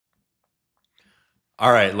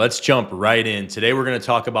All right, let's jump right in. Today we're going to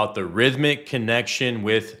talk about the Rithmic connection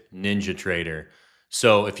with NinjaTrader.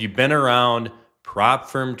 So if you've been around prop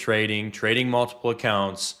firm trading multiple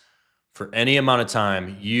accounts for any amount of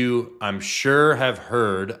time, you, I'm sure, have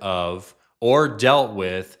heard of or dealt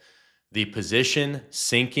with the position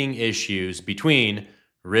syncing issues between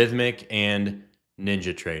Rithmic and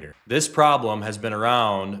NinjaTrader. This problem has been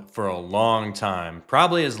around for a long time,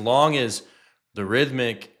 probably as long as the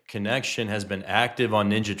Rithmic connection has been active on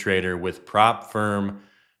NinjaTrader with prop firm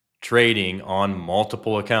trading on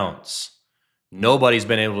multiple accounts. Nobody's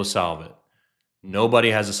been able to solve it.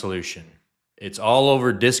 Nobody has a solution. It's all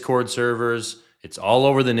over Discord servers. It's all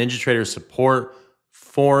over the NinjaTrader support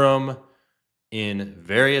forum in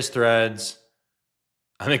various threads.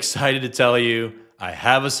 I'm excited to tell you I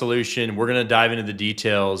have a solution. We're going to dive into the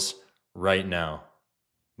details right now.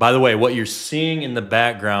 By the way, what you're seeing in the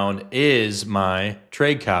background is my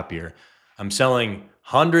trade copier. I'm selling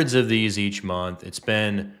hundreds of these each month. It's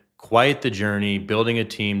been quite the journey building a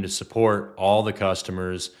team to support all the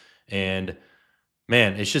customers. And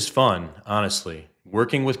man, it's just fun, honestly,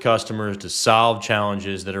 working with customers to solve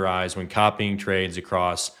challenges that arise when copying trades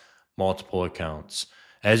across multiple accounts.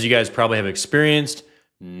 As you guys probably have experienced,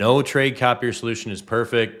 no trade copier solution is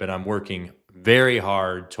perfect, but I'm working very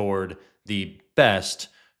hard toward the best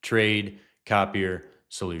trade copier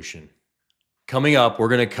solution. Coming up, we're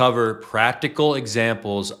going to cover practical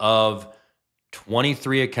examples of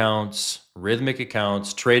 23 accounts, Rithmic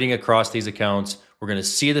accounts, trading across these accounts. We're going to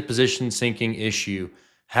see the position syncing issue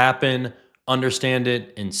happen, understand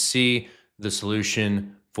it, and see the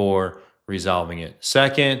solution for resolving it.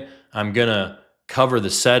 Second, I'm going to cover the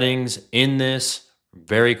settings in this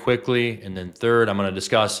very quickly. And then third, I'm going to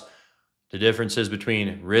discuss the differences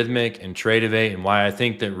between Rithmic and Tradovate and why I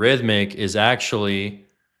think that Rithmic is actually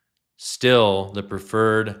still the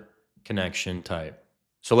preferred connection type.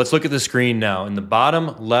 So let's look at the screen now. In the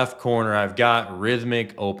bottom left corner, I've got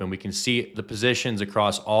Rithmic open. We can see the positions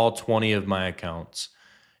across all 20 of my accounts.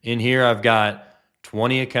 In here, I've got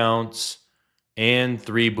 20 accounts and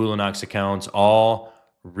 3 Bulanox accounts, all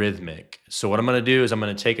Rithmic. So what I'm going to do is I'm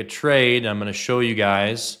going to take a trade. And I'm going to show you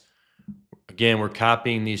guys. Again, we're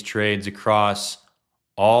copying these trades across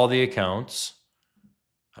all the accounts.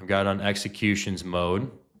 I've got it on executions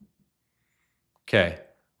mode. Okay,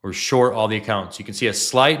 we're short all the accounts. You can see a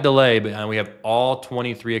slight delay, but we have all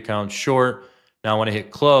 23 accounts short. Now I want to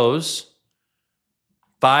hit close.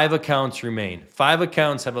 5 accounts remain. 5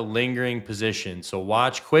 accounts have a lingering position. So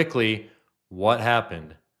watch quickly what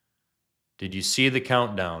happened. Did you see the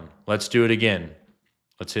countdown? Let's do it again.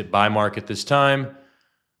 Let's hit buy market this time.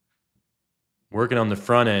 Working on the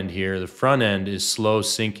front end here. The front end is slow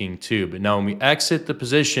syncing too. But now when we exit the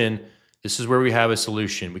position, this is where we have a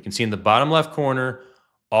solution. We can see in the bottom left corner,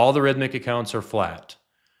 all the Rithmic accounts are flat.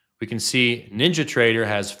 We can see NinjaTrader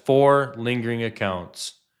has 4 lingering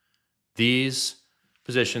accounts. These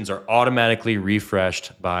positions are automatically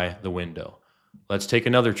refreshed by the window. Let's take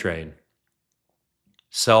another trade.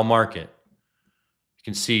 Sell market. You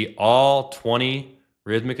can see all 20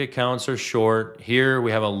 Rithmic accounts are short. Here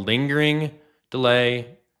we have a lingering delay.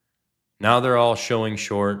 Now they're all showing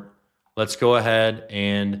short. Let's go ahead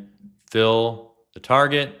and fill the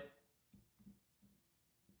target.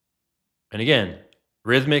 And again,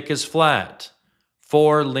 Rithmic is flat.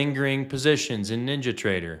 4 lingering positions in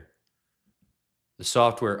NinjaTrader. The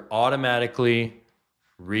software automatically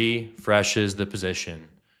refreshes the position.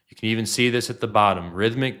 You can even see this at the bottom.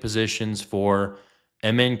 Rithmic positions for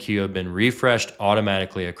MNQ have been refreshed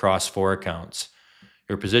automatically across 4 accounts.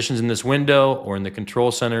 Your positions in this window or in the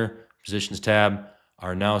control center positions tab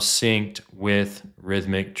are now synced with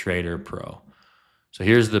Rithmic Trader Pro. So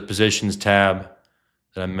here's the positions tab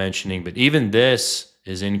that I'm mentioning, but even this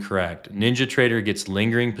is incorrect. NinjaTrader gets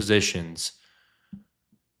lingering positions.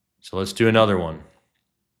 So let's do another one.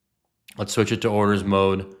 Let's switch it to orders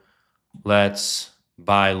mode. Let's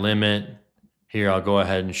buy limit. Here, I'll go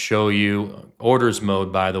ahead and show you. Orders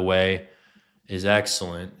mode, by the way, is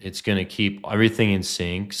excellent. It's going to keep everything in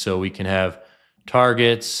sync. So we can have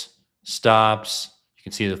targets, stops. You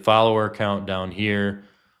can see the follower count down here.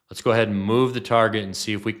 Let's go ahead and move the target and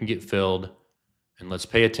see if we can get filled. And let's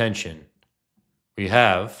pay attention. We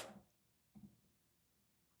have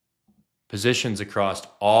positions across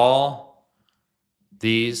all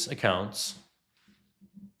these accounts.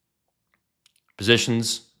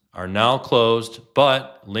 Positions are now closed,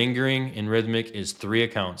 but lingering in Rithmic is 3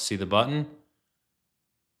 accounts. See the button?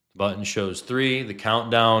 The button shows 3. The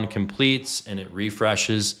countdown completes and it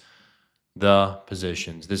refreshes the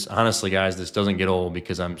positions. This, honestly, guys, this doesn't get old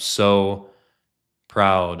because I'm so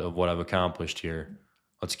proud of what I've accomplished here.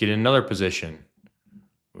 Let's get in another position.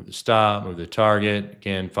 Move the stop, move the target.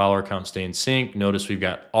 Again, follower account stay in sync. Notice we've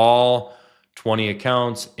got all 20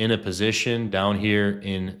 accounts in a position down here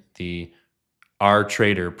in the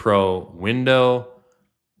NinjaTrader Pro window.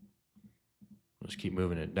 Just keep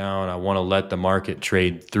moving it down. I want to let the market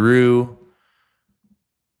trade through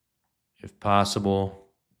if possible.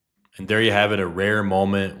 And there you have it, a rare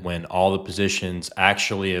moment when all the positions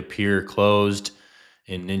actually appear closed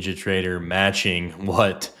in NinjaTrader, matching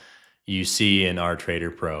what you see in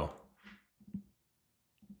NinjaTrader Pro.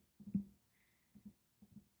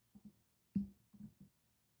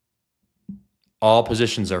 All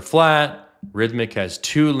positions are flat. Rithmic has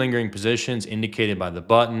 2 lingering positions indicated by the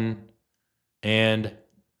button, and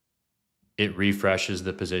it refreshes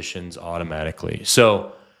the positions automatically.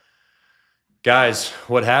 So, guys,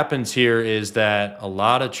 what happens here is that a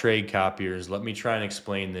lot of trade copiers, let me try and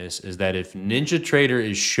explain this, is that if NinjaTrader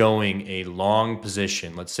is showing a long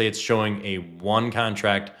position, let's say it's showing a 1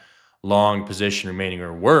 contract long position remaining,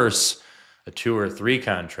 or worse, a 2 or 3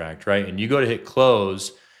 contract, right? And you go to hit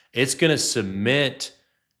close, it's going to submit,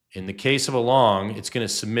 in the case of a long, it's going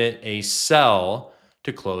to submit a sell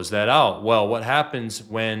to close that out. Well, what happens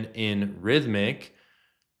when in Rithmic,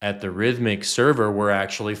 at the Rithmic server, we're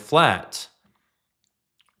actually flat?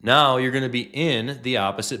 Now you're going to be in the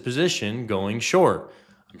opposite position going short.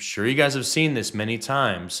 I'm sure you guys have seen this many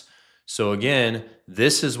times. So again,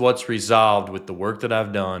 this is what's resolved with the work that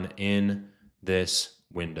I've done in this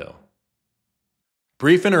window.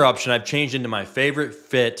 Brief interruption. I've changed into my favorite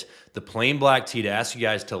fit, the plain black tee, to ask you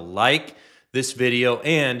guys to like this video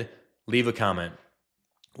and leave a comment.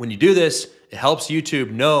 When you do this, it helps YouTube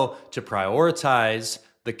know to prioritize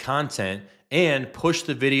the content and push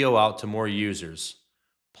the video out to more users.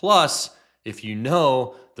 Plus, if you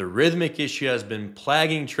know, the Rithmic issue has been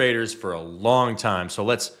plaguing traders for a long time. So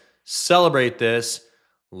let's celebrate this.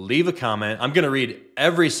 Leave a comment. I'm going to read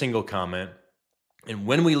every single comment. And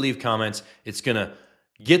when we leave comments, it's going to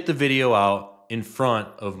get the video out in front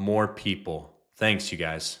of more people. Thanks, you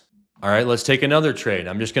guys. All right, let's take another trade.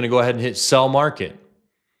 I'm just going to go ahead and hit sell market.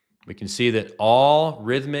 We can see that all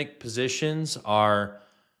Rithmic positions are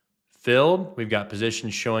filled. We've got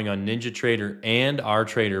positions showing on NinjaTrader and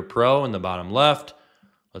NinjaTrader Pro in the bottom left.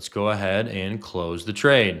 Let's go ahead and close the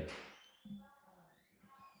trade.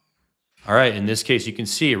 All right, in this case, you can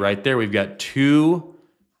see right there, we've got 2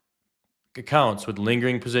 accounts with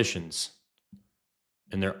lingering positions,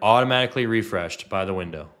 and they're automatically refreshed by the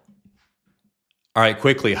window. All right,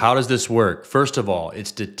 quickly, how does this work? First of all,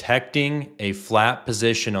 it's detecting a flat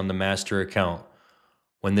position on the master account.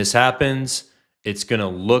 When this happens, it's going to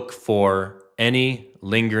look for any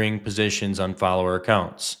lingering positions on follower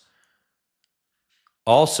accounts.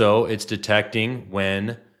 Also, it's detecting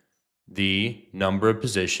when the number of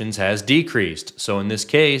positions has decreased. So in this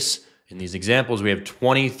case, in these examples, we have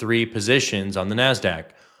 23 positions on the NASDAQ.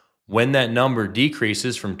 When that number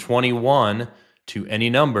decreases from 21 to any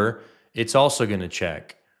number, it's also going to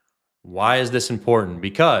check. Why is this important?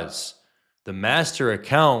 Because the master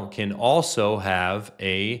account can also have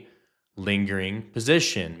a lingering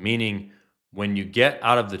position, meaning when you get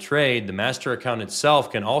out of the trade, the master account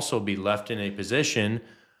itself can also be left in a position,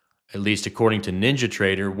 at least according to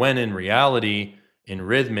NinjaTrader, when in reality, in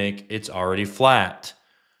Rithmic, it's already flat.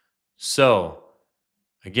 So,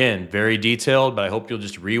 again, very detailed, but I hope you'll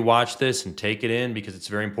just rewatch this and take it in because it's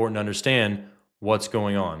very important to understand what's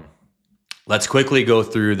going on. Let's quickly go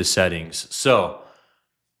through the settings. So,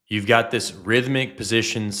 you've got this Rithmic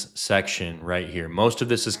positions section right here. Most of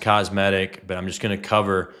this is cosmetic, but I'm just going to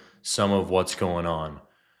cover some of what's going on.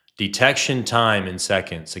 Detection time in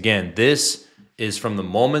seconds. Again, this is from the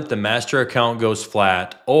moment the master account goes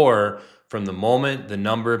flat or from the moment the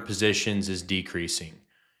number of positions is decreasing.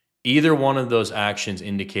 Either one of those actions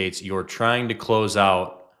indicates you're trying to close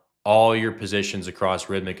out all your positions across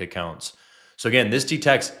Rithmic accounts. So again, this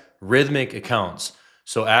detects Rithmic accounts.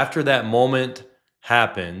 So after that moment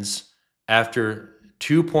happens, after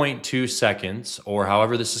 2.2 seconds, or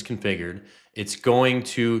however this is configured, it's going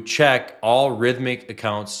to check all Rithmic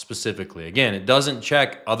accounts specifically. Again, it doesn't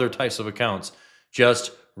check other types of accounts,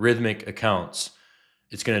 just Rithmic accounts.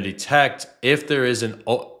 It's going to detect if there is an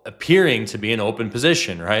appearing to be an open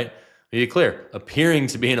position, right? Be clear, appearing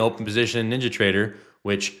to be an open position in NinjaTrader,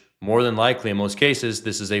 which more than likely in most cases,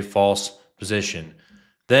 this is a false position.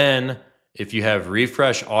 Then if you have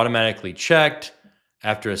refresh automatically checked,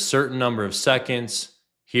 after a certain number of seconds,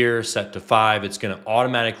 here set to 5, it's going to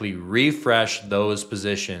automatically refresh those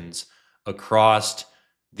positions across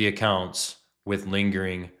the accounts with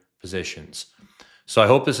lingering positions. So I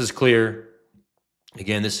hope this is clear.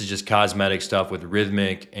 Again, this is just cosmetic stuff with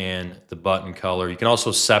Rithmic and the button color. You can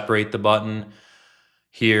also separate the button.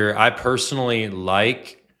 here. I personally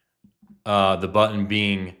like the button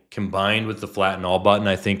being combined with the flatten all button.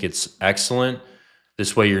 I think it's excellent.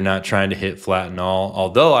 This way you're not trying to hit flatten all.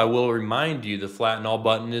 Although I will remind you, the flatten all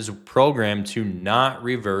button is programmed to not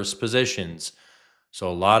reverse positions. So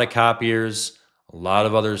a lot of copiers, a lot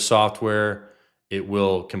of other software, it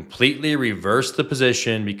will completely reverse the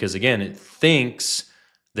position because again, it thinks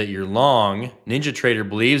that you're long. NinjaTrader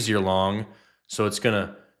believes you're long. So it's going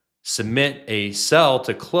to submit a sell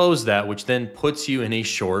to close that, which then puts you in a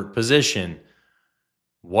short position.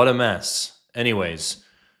 What a mess. Anyways,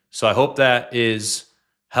 so I hope that is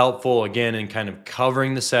helpful again in kind of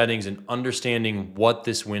covering the settings and understanding what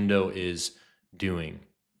this window is doing.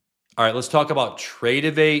 All right, let's talk about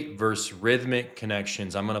Tradovate versus Rithmic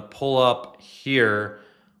connections. I'm going to pull up here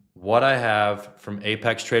what I have from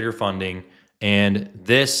Apex Trader Funding, and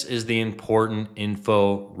this is the important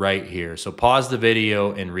info right here. So pause the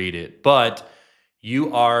video and read it. But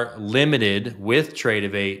you are limited with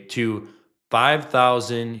Tradovate to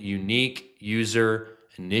 5,000 unique user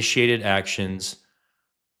initiated actions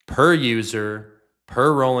per user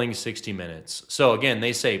per rolling 60 minutes. So again,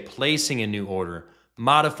 they say placing a new order,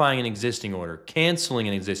 modifying an existing order, canceling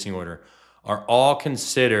an existing order are all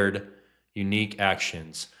considered unique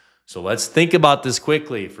actions. So let's think about this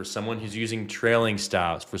quickly for someone who's using trailing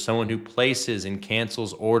stops, for someone who places and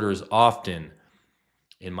cancels orders often.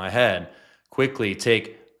 In my head, quickly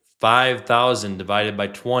take 5,000 divided by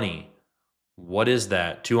 20. What is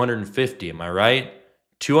that? 250, am I right?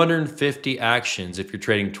 250 actions if you're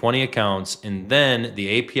trading 20 accounts, and then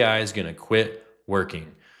the API is going to quit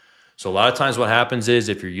working. So a lot of times what happens is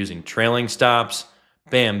if you're using trailing stops,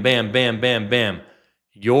 bam, bam, bam, bam, bam,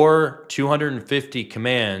 your 250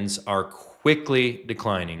 commands are quickly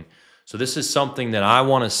declining. So this is something that I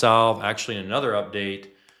want to solve. Actually, in another update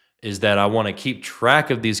is that I want to keep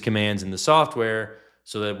track of these commands in the software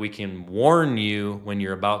so that we can warn you when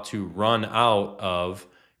you're about to run out of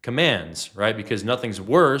commands, right? Because nothing's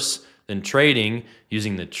worse than trading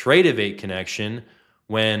using the Tradovate connection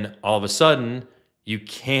when all of a sudden you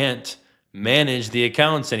can't manage the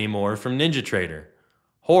accounts anymore from NinjaTrader.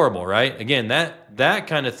 Horrible, right? Again, that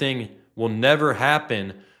kind of thing will never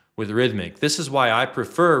happen with Rithmic. This is why I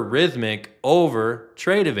prefer Rithmic over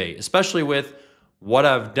Tradovate, especially with what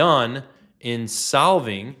I've done in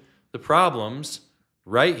solving the problems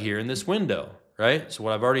right here in this window, right? So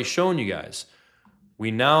what I've already shown you guys.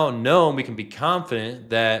 We now know we can be confident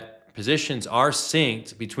that positions are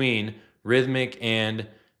synced between Rithmic and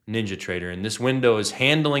NinjaTrader, and this window is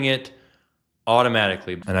handling it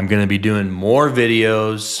automatically. And I'm going to be doing more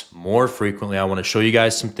videos more frequently. I want to show you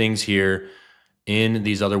guys some things here in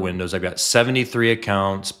these other windows. I've got 73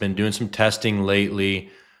 accounts, been doing some testing lately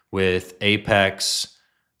with Apex,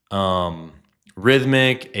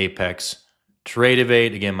 Rithmic, Apex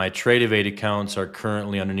Tradovate. Again, my Tradovate accounts are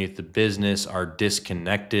currently underneath the business, are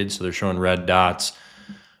disconnected, so they're showing red dots.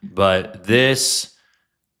 But this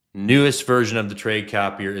newest version of the trade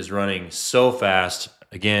copier is running so fast.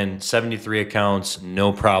 Again, 73 accounts,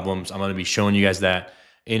 no problems. I'm going to be showing you guys that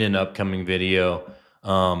in an upcoming video.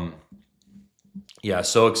 Yeah,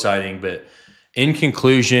 so exciting. But in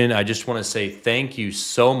conclusion, I just want to say thank you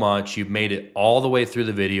so much. You've made it all the way through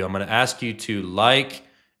the video. I'm going to ask you to like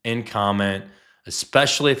and comment,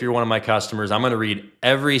 especially if you're one of my customers. I'm going to read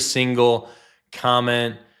every single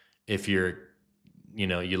comment. If you're,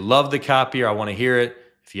 you love the copier, I want to hear it.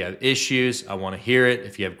 If you have issues, I want to hear it.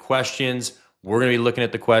 If you have questions, we're going to be looking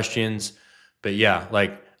at the questions. But yeah,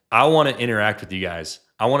 I want to interact with you guys.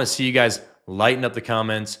 I want to see you guys lighten up the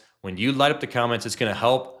comments. When you light up the comments, it's going to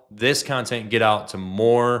help this content get out to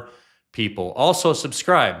more people. Also,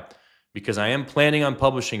 subscribe, because I am planning on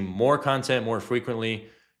publishing more content more frequently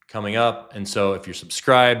coming up. And so if you're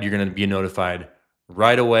subscribed, you're going to be notified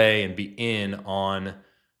right away and be in on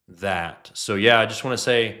that. So yeah, I just want to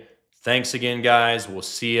say thanks again, guys. We'll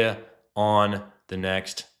see you on the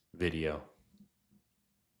next video.